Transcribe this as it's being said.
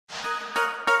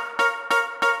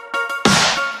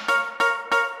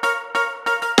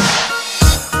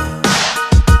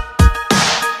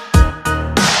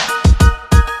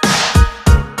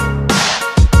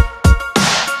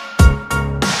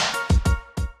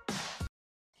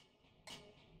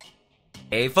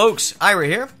Hey folks, Ira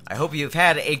here. I hope you've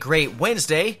had a great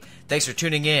Wednesday. Thanks for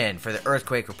tuning in for the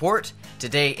Earthquake Report.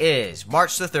 Today is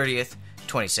March the 30th,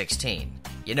 2016.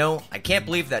 You know, I can't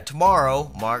believe that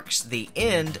tomorrow marks the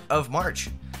end of March.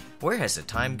 Where has the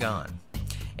time gone?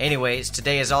 Anyways,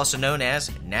 today is also known as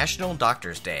National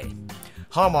Doctor's Day.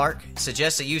 Hallmark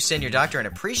suggests that you send your doctor an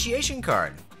appreciation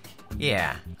card.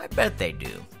 Yeah, I bet they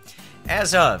do.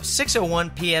 As of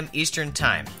 6:01 p.m. Eastern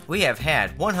Time, we have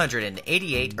had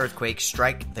 188 earthquakes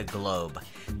strike the globe.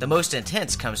 The most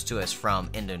intense comes to us from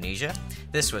Indonesia.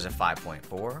 This was a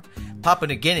 5.4. Papua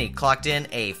New Guinea clocked in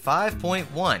a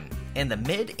 5.1, and the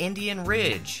Mid-Indian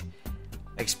Ridge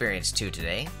experienced 2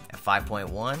 today, a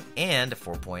 5.1 and a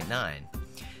 4.9.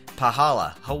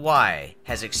 Pahala, Hawaii,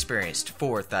 has experienced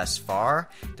 4 thus far,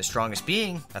 the strongest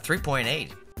being a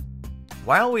 3.8.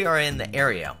 While we are in the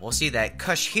area, we'll see that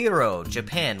Kushiro,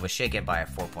 Japan, was shaken by a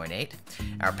 4.8.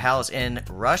 Our pals in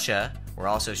Russia were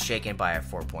also shaken by a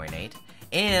 4.8.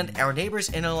 And our neighbors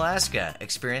in Alaska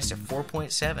experienced a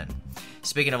 4.7.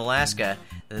 Speaking of Alaska,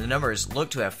 the numbers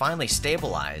look to have finally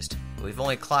stabilized. We've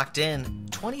only clocked in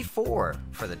 24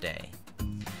 for the day.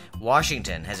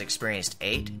 Washington has experienced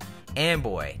 8.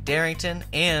 Amboy, Darrington,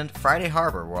 and Friday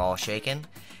Harbor were all shaken.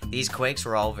 These quakes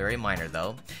were all very minor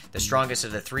though, the strongest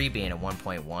of the 3 being a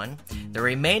 1.1. The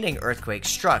remaining earthquakes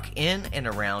struck in and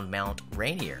around Mount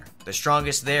Rainier, the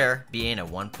strongest there being a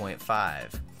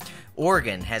 1.5.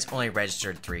 Oregon has only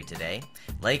registered 3 today,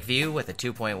 Lakeview with a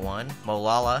 2.1,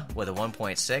 Molalla with a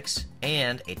 1.6,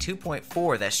 and a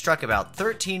 2.4 that struck about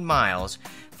 13 miles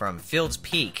from Fields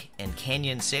Peak in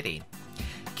Canyon City.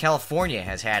 California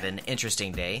has had an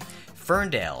interesting day.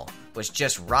 Ferndale was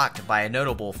just rocked by a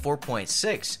notable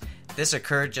 4.6. This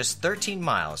occurred just 13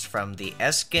 miles from the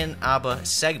Escanaba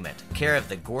segment, care of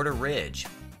the Gorda Ridge.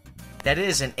 That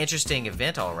is an interesting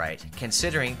event, alright,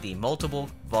 considering the multiple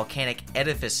volcanic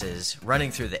edifices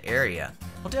running through the area.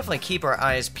 We'll definitely keep our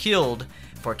eyes peeled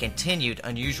for continued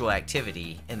unusual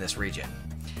activity in this region.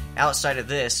 Outside of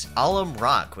this, Alum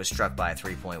Rock was struck by a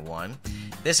 3.1.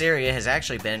 This area has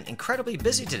actually been incredibly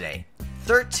busy today.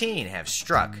 13 have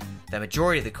struck. The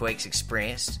majority of the quakes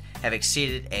experienced have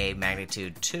exceeded a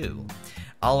magnitude 2.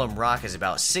 Alum Rock is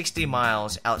about 60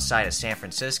 miles outside of San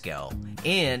Francisco,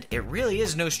 and it really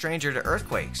is no stranger to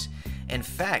earthquakes. In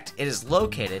fact, it is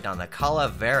located on the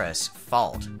Calaveras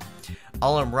Fault.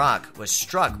 Alum Rock was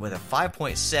struck with a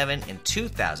 5.7 in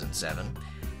 2007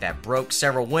 that broke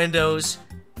several windows,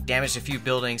 damaged a few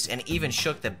buildings, and even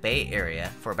shook the Bay Area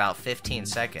for about 15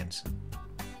 seconds.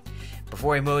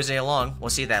 Before we mosey along, we'll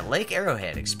see that Lake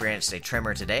Arrowhead experienced a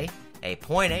tremor today, a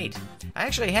 0.8. I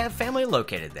actually have family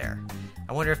located there.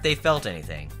 I wonder if they felt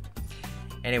anything.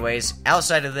 Anyways,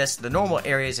 outside of this, the normal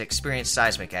areas experienced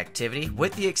seismic activity,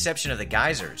 with the exception of the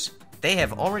geysers. They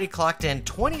have already clocked in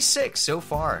 26 so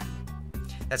far.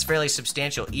 That's fairly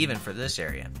substantial even for this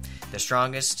area, the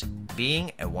strongest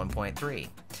being a 1.3.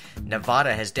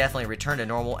 Nevada has definitely returned to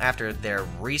normal after their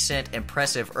recent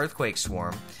impressive earthquake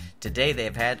swarm. Today they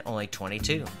have had only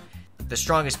 22, the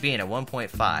strongest being a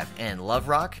 1.5 in Love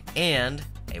Rock and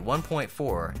a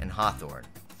 1.4 in Hawthorne.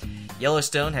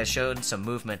 Yellowstone has shown some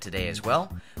movement today as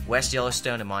well. West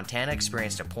Yellowstone and Montana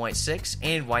experienced a 0.6,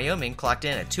 and Wyoming clocked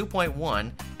in a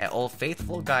 2.1 at Old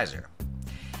Faithful Geyser.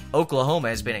 Oklahoma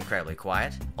has been incredibly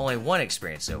quiet, only 1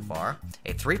 experience so far,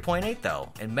 a 3.8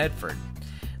 though in Medford.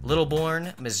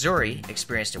 Littleborn, Missouri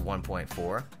experienced a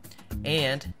 1.4.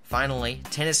 And finally,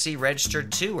 Tennessee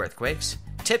registered 2 earthquakes.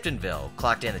 Tiptonville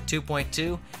clocked in a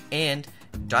 2.2 and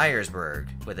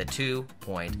Dyersburg with a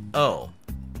 2.0.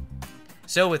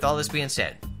 So with all this being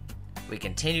said, we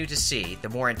continue to see the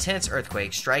more intense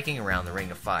earthquakes striking around the Ring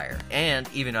of Fire and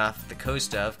even off the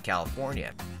coast of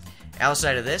California.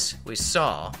 Outside of this, we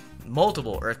saw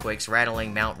multiple earthquakes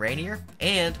rattling Mount Rainier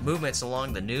and movements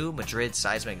along the new Madrid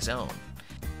Seismic Zone.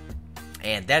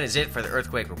 And that is it for the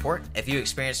Earthquake Report. If you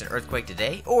experienced an earthquake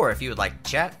today, or if you would like to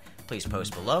chat, please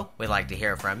post below. We'd like to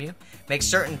hear from you. Make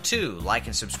certain to like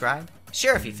and subscribe.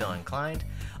 Share if you feel inclined.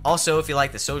 Also, if you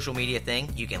like the social media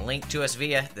thing, you can link to us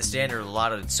via the standard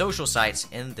allotted social sites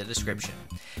in the description.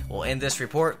 We'll end this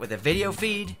report with a video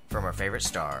feed from our favorite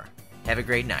star. Have a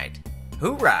great night.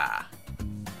 Hoorah!